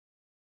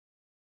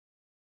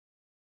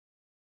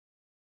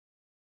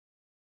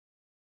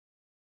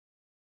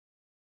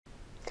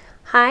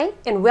Hi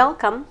and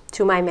welcome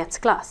to my maths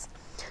class.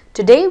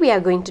 Today we are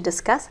going to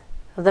discuss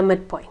the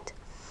midpoint.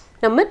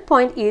 Now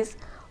midpoint is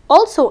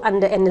also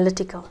under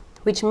analytical,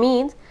 which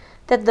means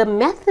that the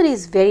method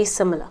is very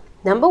similar.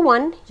 Number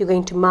one, you're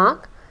going to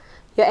mark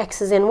your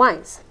x's and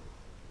y's.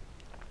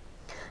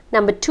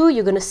 Number two,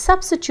 you're going to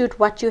substitute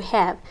what you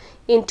have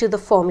into the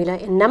formula.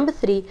 And number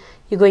three,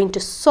 you're going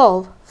to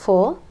solve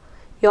for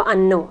your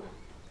unknown.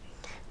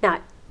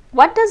 Now,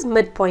 what does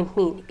midpoint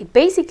mean? It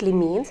basically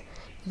means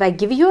if I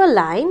give you a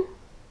line,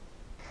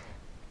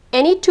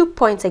 any 2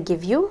 points I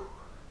give you,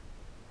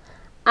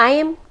 I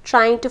am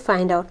trying to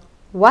find out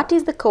what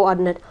is the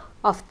coordinate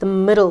of the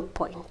middle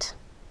point.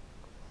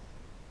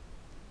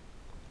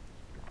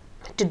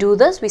 To do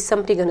this, we're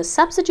simply going to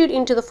substitute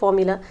into the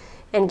formula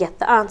and get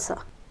the answer.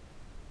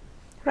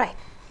 Right.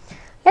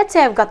 Let's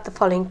say I've got the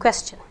following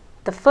question.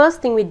 The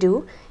first thing we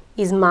do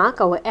is mark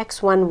our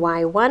x1,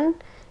 y1,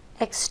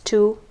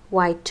 x2,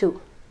 y2.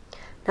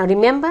 Now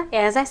remember,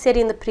 as I said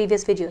in the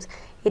previous videos,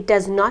 it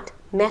does not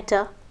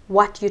matter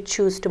what you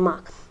choose to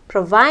mark,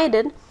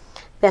 provided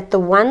that the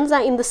ones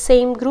are in the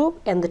same group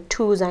and the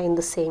twos are in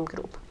the same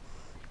group.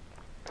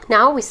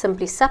 Now we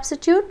simply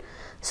substitute.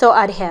 So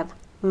I'd have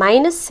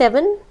minus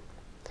 7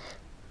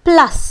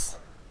 plus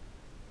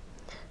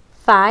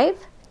 5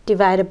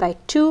 divided by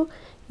 2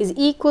 is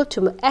equal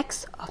to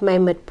x of my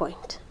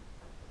midpoint,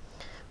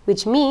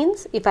 which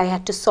means if I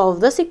had to solve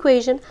this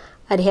equation,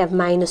 I'd have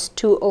minus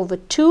 2 over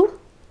 2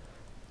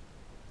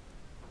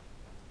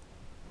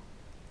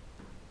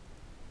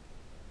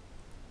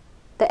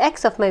 the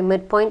x of my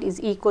midpoint is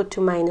equal to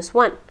minus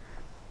 1.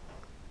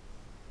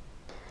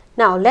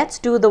 Now let's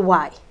do the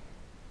y.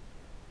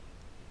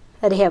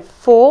 I have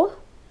 4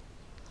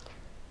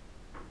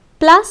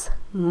 plus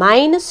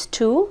minus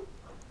 2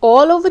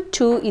 all over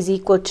 2 is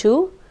equal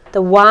to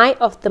the y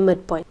of the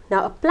midpoint.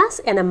 Now a plus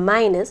and a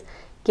minus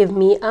give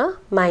me a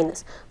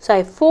minus. So I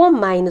have 4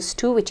 minus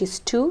 2, which is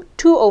 2.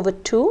 2 over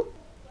 2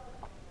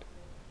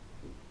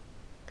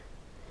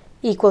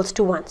 equals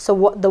to 1. So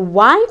what the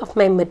y of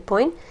my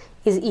midpoint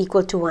is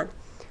equal to 1.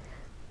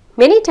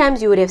 Many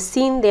times you would have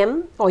seen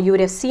them, or you would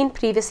have seen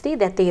previously,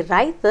 that they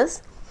write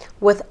this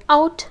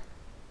without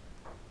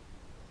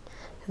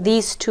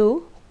these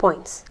 2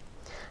 points.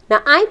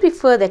 Now I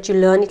prefer that you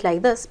learn it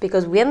like this,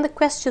 because when the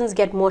questions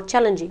get more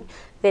challenging,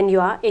 then you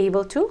are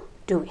able to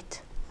do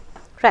it.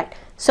 Right.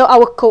 So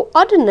our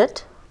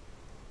coordinate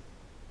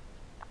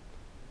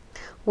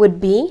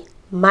would be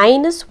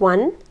minus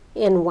 1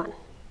 and 1.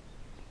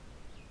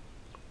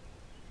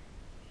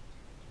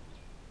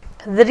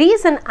 The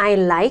reason I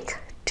like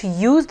to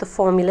use the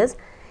formulas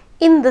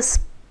in this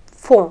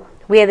form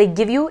where they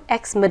give you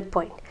x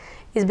midpoint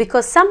is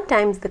because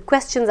sometimes the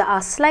questions are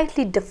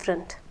slightly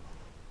different.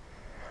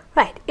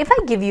 Right, if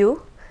I give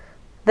you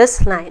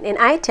this line and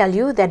I tell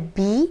you that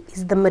B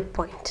is the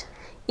midpoint,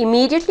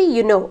 immediately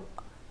you know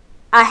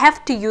I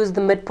have to use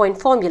the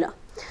midpoint formula.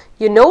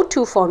 You know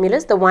two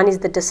formulas. The one is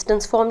the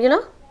distance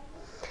formula,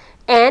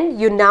 and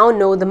you now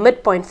know the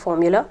midpoint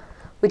formula,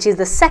 which is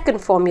the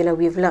second formula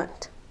we've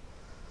learned.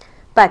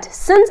 But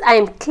since I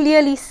am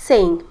clearly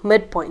saying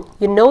midpoint,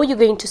 you know you're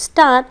going to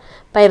start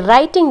by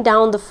writing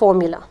down the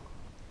formula.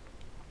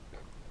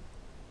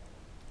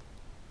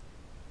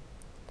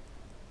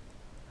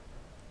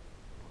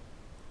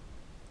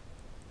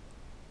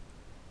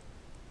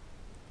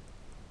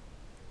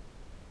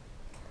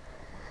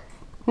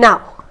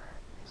 Now,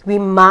 we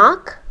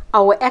mark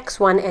our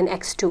x1 and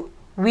x2.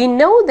 We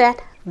know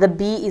that the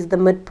B is the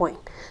midpoint.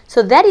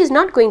 So that is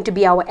not going to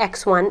be our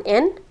x1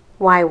 and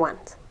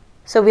y1.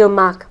 So we'll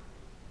mark .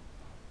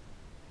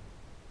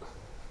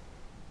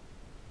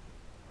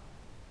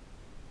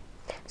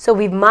 So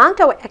we've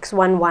marked our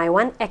x1,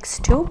 y1,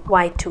 x2,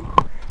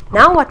 y2.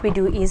 Now what we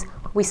do is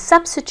we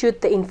substitute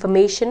the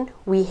information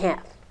we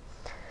have.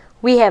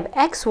 We have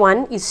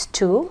x1 is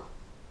 2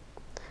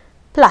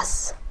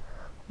 plus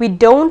we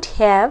don't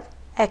have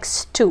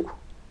x2.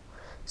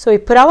 So we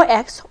put our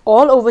x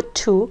all over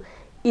 2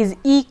 is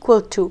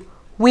equal to,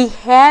 we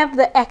have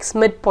the x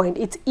midpoint,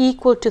 it's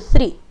equal to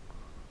 3.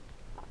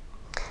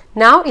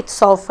 Now it's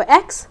solved for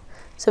x.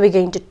 So we're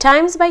going to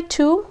times by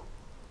 2.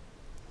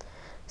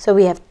 So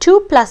we have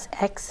 2 plus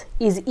x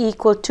is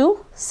equal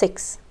to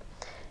 6.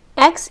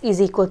 X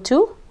is equal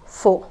to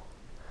 4,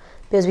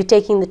 because we're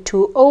taking the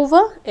 2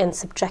 over and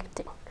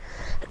subtracting.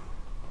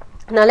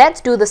 Now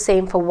let's do the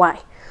same for y.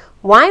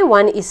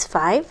 y1 is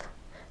 5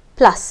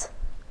 plus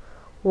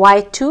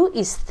y2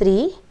 is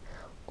 3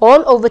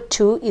 all over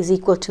 2 is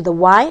equal to the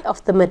y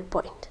of the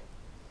midpoint.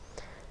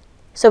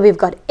 So we've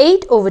got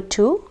 8 over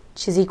 2,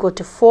 which is equal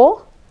to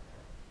 4.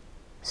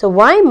 So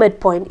y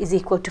midpoint is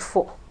equal to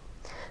 4.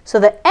 So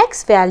the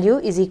x value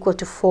is equal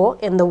to 4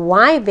 and the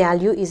y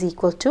value is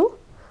equal to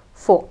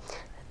 4.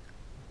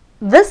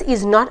 This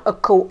is not a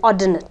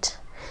coordinate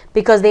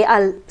because they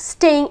are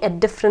staying at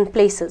different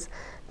places.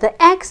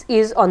 The x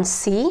is on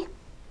C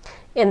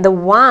and the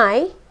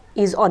y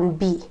is on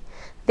B.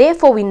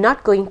 Therefore, we're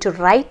not going to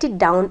write it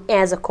down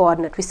as a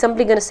coordinate. We're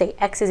simply going to say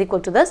x is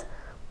equal to this,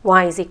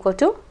 y is equal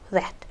to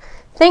that.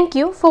 Thank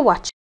you for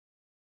watching.